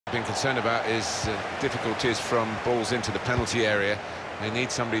Been concerned about his difficulties from balls into the penalty area. They need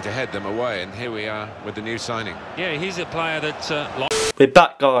somebody to head them away, and here we are with the new signing. Yeah, he's a player that... We're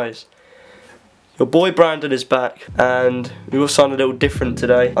back, guys. Your boy Brandon is back, and we will sound a little different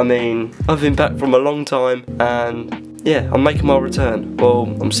today. I mean, I've been back from a long time, and yeah, I'm making my return.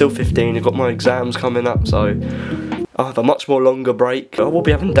 Well, I'm still 15, I've got my exams coming up, so I'll have a much more longer break. I will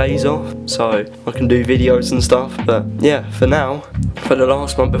be having days off, so I can do videos and stuff, but yeah, for now, for the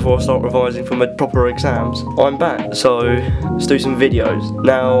last month before I start revising for my proper exams, I'm back, so let's do some videos.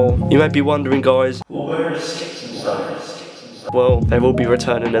 Now, you may be wondering, guys, well, where are the skits and stuff? Well, they will be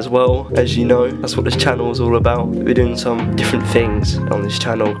returning as well, as you know. That's what this channel is all about. We're doing some different things on this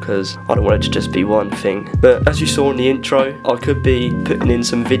channel because I don't want it to just be one thing. But as you saw in the intro, I could be putting in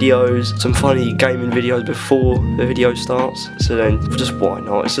some videos, some funny gaming videos before the video starts. So then, just why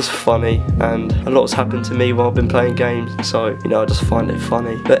not? It's just funny, and a lot's happened to me while I've been playing games, so, you know, I just find it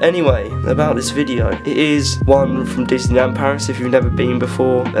funny. But anyway, about this video, it is one from Disneyland Paris. If you've never been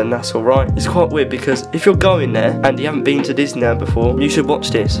before, then that's alright. It's quite weird because if you're going there and you haven't been to Disneyland before, you should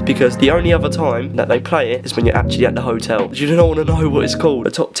watch this, because the only other time that they play it is when you're actually at the hotel. Do you not want to know what it's called? The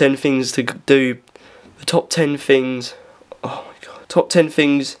top 10 things to do. The top 10 things. Oh my god. Top 10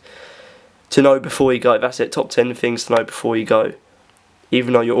 things to know before you go. That's it. Top 10 things to know before you go.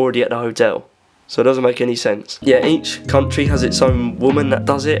 Even though you're already at the hotel. So it doesn't make any sense. Yeah, each country has its own woman that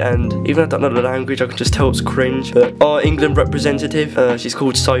does it, and even though I don't know the language, I can just tell it's cringe. But our England representative, she's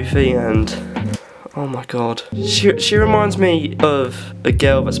called Sophie, and oh my god. She reminds me of a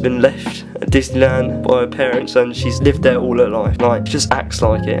girl that's been left at Disneyland by her parents, and she's lived there all her life. Like, she just acts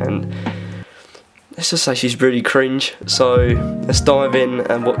like it, and let's just say she's really cringe. So let's dive in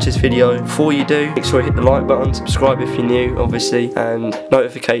and watch this video. Before you do, make sure you hit the like button, subscribe if you're new, obviously, and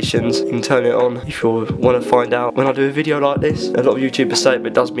notifications, you can turn it on if you want to find out when I do a video like this. A lot of YouTubers say it, but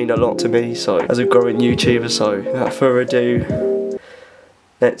it does mean a lot to me, so as a growing YouTuber. So without further ado,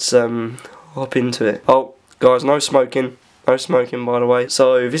 let's hop into it. Oh, guys, no smoking. No smoking, by the way.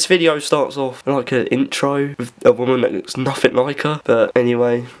 So this video starts off like an intro with a woman that looks nothing like her. But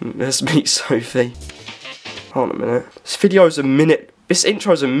anyway, let's meet Sophie. Hold on a minute. This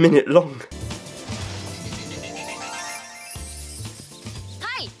intro's a minute long.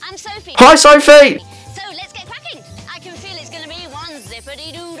 Hi, I'm Sophie. Hi, Sophie! So let's get cracking. I can feel it's gonna be one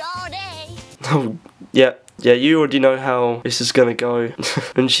zippity-doo all day. Oh, yeah. Yeah, you already know how this is gonna go.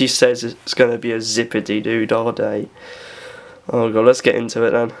 And she says it's gonna be a zippity-doo all day. Oh god, let's get into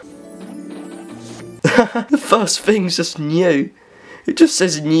it then. The first thing's just new. It just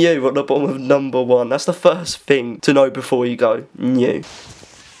says new at the bottom of number 1. That's the first thing to know before you go. New.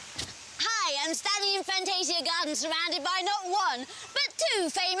 Hi, I'm standing in Fantasia Gardens surrounded by not one, but 2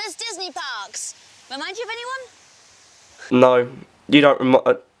 famous Disney parks. Remind you of anyone? No, you don't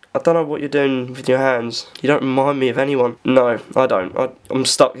remind. I don't know what you're doing with your hands. You don't remind me of anyone. No, I don't. I'm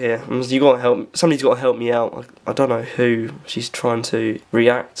stuck here. You gotta help. Somebody's gotta help me out. I don't know who she's trying to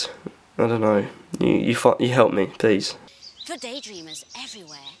react. I don't know. You help me, please. For daydreamers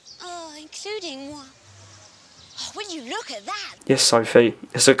everywhere. Oh, including one. Oh, will you look at that? Yes, Sophie.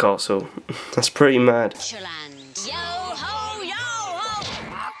 It's a castle. That's pretty mad. Land. Yo ho, yo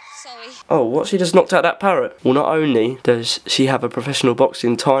ho. Sorry. Oh, what? She just knocked out that parrot? Well, not only does she have a professional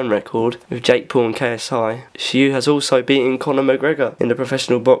boxing time record with Jake Paul and KSI, she has also beaten Conor McGregor in the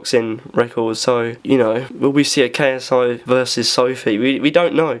professional boxing record. So, you know, will we see a KSI versus Sophie? We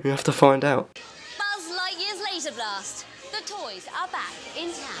don't know. We have to find out. Buzz Lightyear's laser blast. The toys are back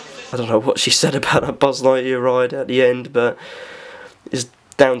in town. I don't know what she said about that Buzz Lightyear ride at the end, but it's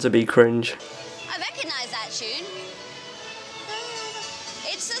down to be cringe. I recognise that tune.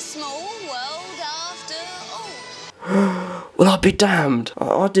 It's a small world after all. Well, I'd be damned.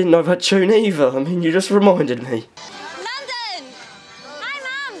 I didn't know that tune either. I mean, you just reminded me. London!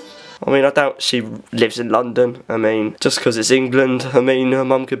 Hi, Mum! I mean, I doubt she lives in London. I mean, just because it's England, I mean, her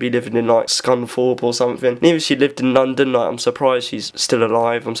mum could be living in, like, Scunthorpe or something. And even if she lived in London, like, I'm surprised she's still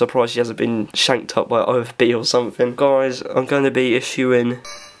alive. I'm surprised she hasn't been shanked up by OFB or something. Guys, I'm going to be issuing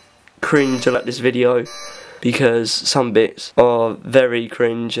cringe at this video, because some bits are very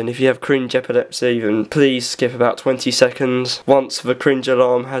cringe, and if you have cringe epilepsy, then please skip about 20 seconds once the cringe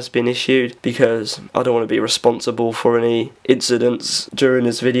alarm has been issued, because I don't want to be responsible for any incidents during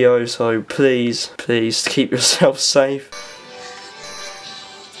this video. So please keep yourself safe.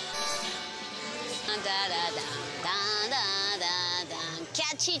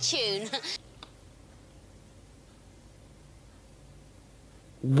 Catchy tune.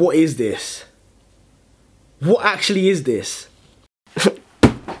 What is this? What actually is this?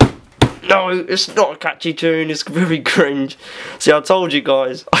 No, it's not a catchy tune, it's very cringe. See, I told you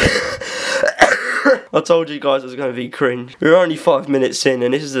guys. I told you guys it was going to be cringe. We're only 5 minutes in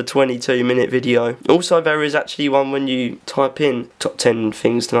and this is a 22-minute video. Also, there is actually one when you type in top 10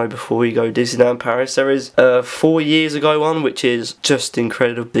 things to know before you go Disneyland Paris. There is a 4 years ago one which is just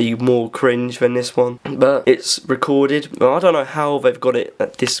incredibly more cringe than this one. But it's recorded. Well, I don't know how they've got it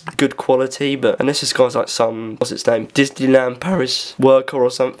at this good quality, but unless this guy's like some, what's its name, Disneyland Paris worker or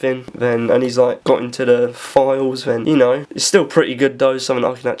something, then, and he's like got into the files, then, you know, it's still pretty good though, something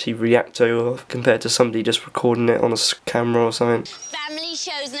I can actually react to compared to somebody just recording it on a camera or something. Family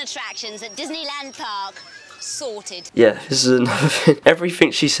shows and attractions at Disneyland Park. Sorted. Yeah, this is another thing.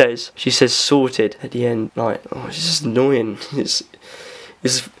 Everything she says sorted at the end. Like, oh, it's just annoying.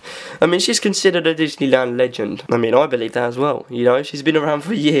 I mean, she's considered a Disneyland legend. I mean, I believe that as well. You know, she's been around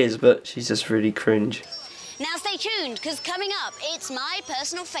for years, but she's just really cringe. Now stay tuned, because coming up, it's my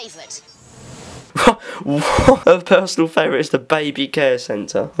personal favourite. What? Her personal favourite is the baby care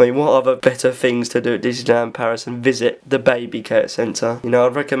centre. I mean, what other better things to do at Disneyland Paris than visit the baby care centre? You know,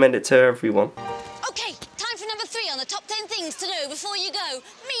 I'd recommend it to everyone. Okay, time for number 3 on the top 10 things to know before you go.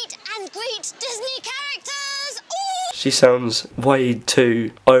 Meet and greet Disney characters! Ooh! She sounds way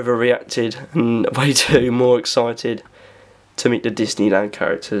too overreacted and way too more excited to meet the Disneyland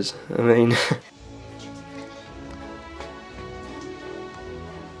characters. I mean...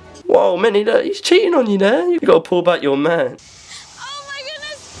 Whoa, Minnie, look, he's cheating on you there. You've got to pull back your man. Oh my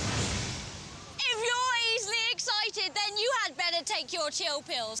goodness! If you're easily excited, then you had better take your chill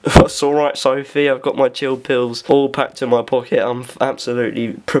pills. That's alright, Sophie. I've got my chill pills all packed in my pocket. I'm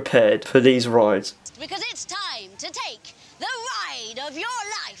absolutely prepared for these rides. Because it's time to take the ride of your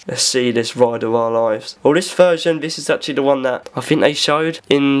life. Let's see this ride of our lives. Well, this version, this is actually the one that I think they showed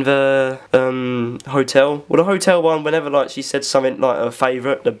in the hotel. Well, the hotel one, whenever like she said something like her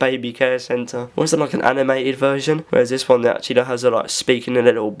favourite, the baby care centre, was it like an animated version? Whereas this one that actually has her like speaking in a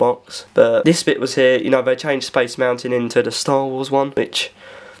little box. But this bit was here, you know, they changed Space Mountain into the Star Wars one, which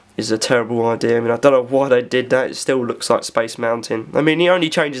is a terrible idea. I mean, I don't know why they did that. It still looks like Space Mountain. I mean, the only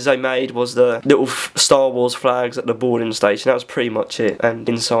changes they made was the little Star Wars flags at the boarding station. That was pretty much it, and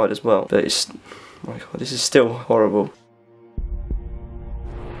inside as well. But it's, oh my god, this is still horrible.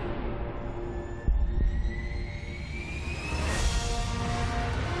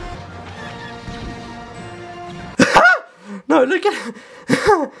 No, look at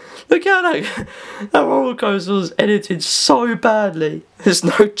look how that roller coaster was edited so badly. There's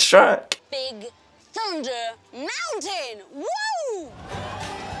no track. Big Thunder Mountain! Woo!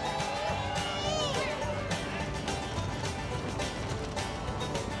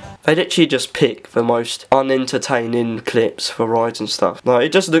 They literally just pick the most unentertaining clips for rides and stuff. Like,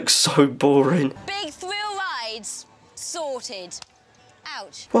 it just looks so boring. Big thrill rides. Sorted.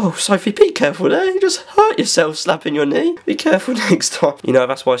 Ouch. Whoa, Sophie, be careful there. You just hurt yourself slapping your knee. Be careful next time. You know,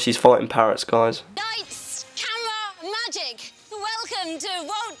 that's why she's fighting parrots, guys. Lights, camera, magic. Welcome to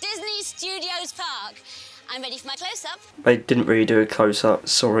Walt Disney Studios Park. I'm ready for my close-up. They didn't really do a close-up.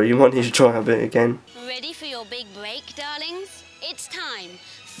 Sorry, you might need to try a bit again. Ready for your big break, darlings? It's time.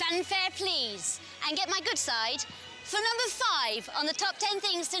 Fanfare, please. And get my good side for number 5 on the top 10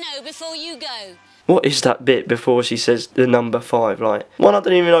 things to know before you go. What is that bit before she says the number 5? Like, one, I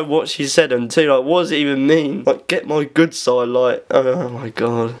don't even know what she said, and 2, like, what does it even mean? Like, get my good side, like, oh my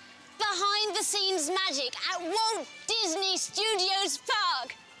god. Behind the scenes magic at Walt Disney Studios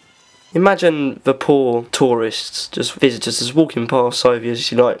Park. Imagine the poor tourists, just visitors, just walking past Sophie as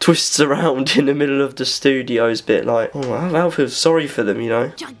she like twists around in the middle of the studios bit, like, oh, I feel sorry for them, you know.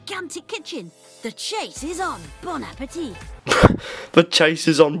 Gigantic kitchen. The chase is on. Bon appetit. The chase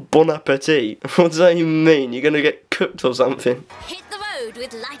is on. Bon appetit. What does that even mean? You're gonna get cooked or something? Hit the road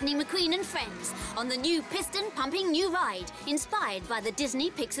with Lightning McQueen and friends on the new piston-pumping new ride inspired by the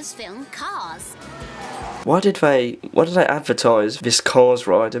Disney Pixar's film Cars. Why did they advertise this Cars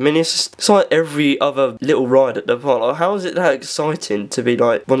ride? I mean, it's like every other little ride at the park. Like, how is it that exciting to be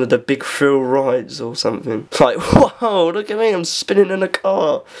like one of the big thrill rides or something? Like, whoa, look at me, I'm spinning in a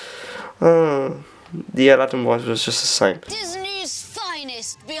car. The Aladdin ride was just the same. Disney's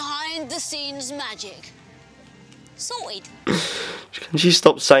finest behind-the-scenes magic. Sorted. Can you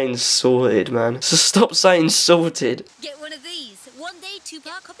stop saying sorted, man? So stop saying sorted. Get one of these. 1-day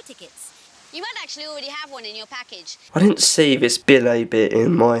 2-bar copper tickets. You might actually already have one in your package. I didn't see this billet bit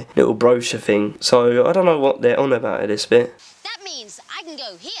in my little brochure thing, so I don't know what they're on about at this bit. That means I can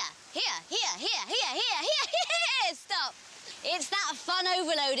go here, here, here, here, here, here, here. Stop. It's that fun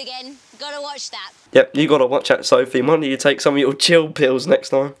overload again. Gotta watch that. Yep, you gotta watch that, Sophie. Might need to take some of your chill pills next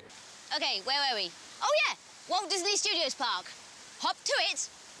time. Okay, where were we? Oh yeah, Walt Disney Studios Park. Hop to it.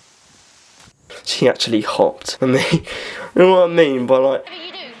 She actually hopped. I mean, you know what I mean by like... Whatever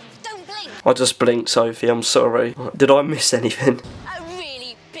you do, don't blink. I just blinked, Sophie, I'm sorry. Did I miss anything? A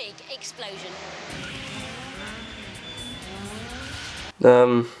really big explosion.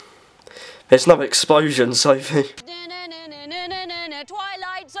 There's no explosion, Sophie.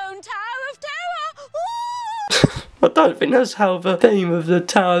 Twilight Zone Tower of Terror. Ooh! I don't think that's how the theme of the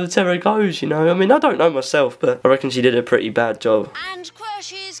Tower of Terror goes, you know. I mean, I don't know myself, but I reckon she did a pretty bad job. And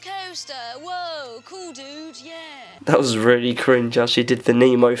crushes coaster. Whoa, cool dude, yeah. That was really cringe how she did the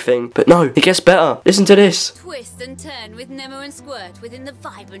Nemo thing. But no, it gets better. Listen to this. Twist and turn with Nemo and Squirt within the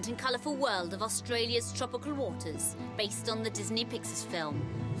vibrant and colourful world of Australia's tropical waters, based on the Disney Pixar's film,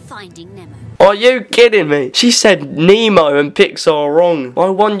 Finding Nemo. Are you kidding me? She said Nemo and Pixar are wrong. My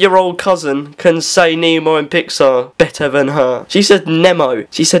 1-year-old cousin can say Nemo and Pixar better than her. She said Nemo.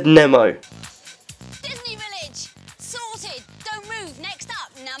 She said Nemo. Disney Village. Sorted. Don't move. Next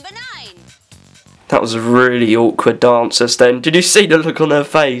up, number 9. That was a really awkward dance just then. Did you see the look on her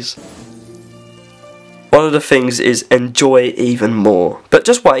face? One of the things is enjoy even more. But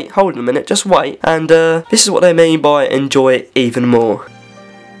just wait, hold on a minute, just wait. And this is what they mean by enjoy even more.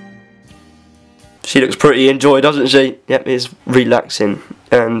 She looks pretty enjoyed, doesn't she? Yep, it's relaxing.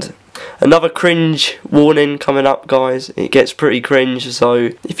 And another cringe warning coming up, guys. It gets pretty cringe,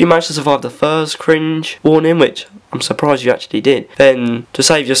 so if you manage to survive the first cringe warning, which I'm surprised you actually did, then to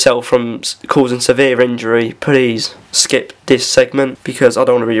save yourself from causing severe injury, please skip this segment, because I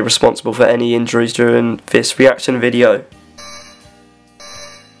don't want to be responsible for any injuries during this reaction video.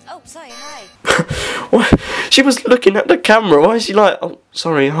 Oh, sorry, hi. What? She was looking at the camera. Why is she like, oh,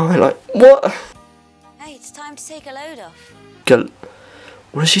 sorry, hi, like, what? Hey, it's time to take a load off.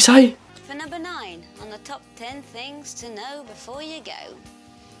 What did she say? For number 9 on the top 10 things to know before you go.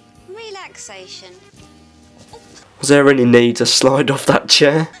 Relaxation. Was there any need to slide off that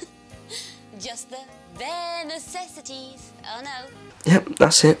chair? Just the bare necessities. Oh no. Yep,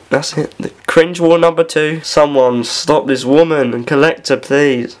 that's it, that's it. The cringe war number 2. Someone stop this woman and collect her,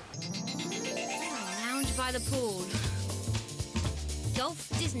 please. Lounge by the pool. Golf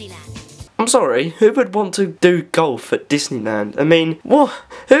Disneyland. I'm sorry, who would want to do golf at Disneyland? I mean, what?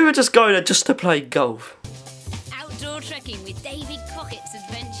 Who would just go there just to play golf? Outdoor trekking with Davy Crockett's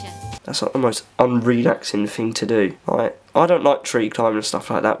adventure. That's like the most unrelaxing thing to do. Like, I don't like tree climbing and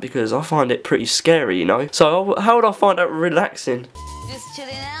stuff like that because I find it pretty scary, you know? So how would I find that relaxing? Just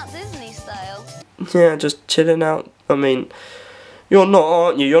chilling out Disney style. Yeah, just chilling out. I mean, you're not,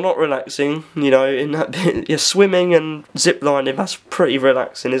 aren't you? You're not relaxing, you know, in that bit. You're swimming and ziplining, that's pretty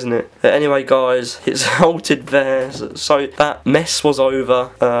relaxing, isn't it? But anyway, guys, it's halted there. So that mess was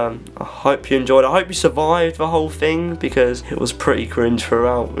over. I hope you enjoyed it. I hope you survived the whole thing, because it was pretty cringe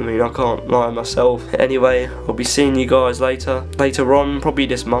throughout. I mean, I can't lie myself. Anyway, I'll be seeing you guys later on, probably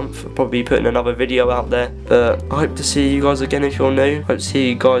this month. I'll probably be putting another video out there. But I hope to see you guys again if you're new. Hope to see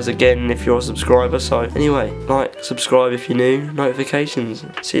you guys again if you're a subscriber. So anyway, like, subscribe if you're new, notifications.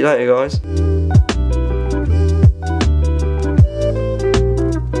 See you later, guys.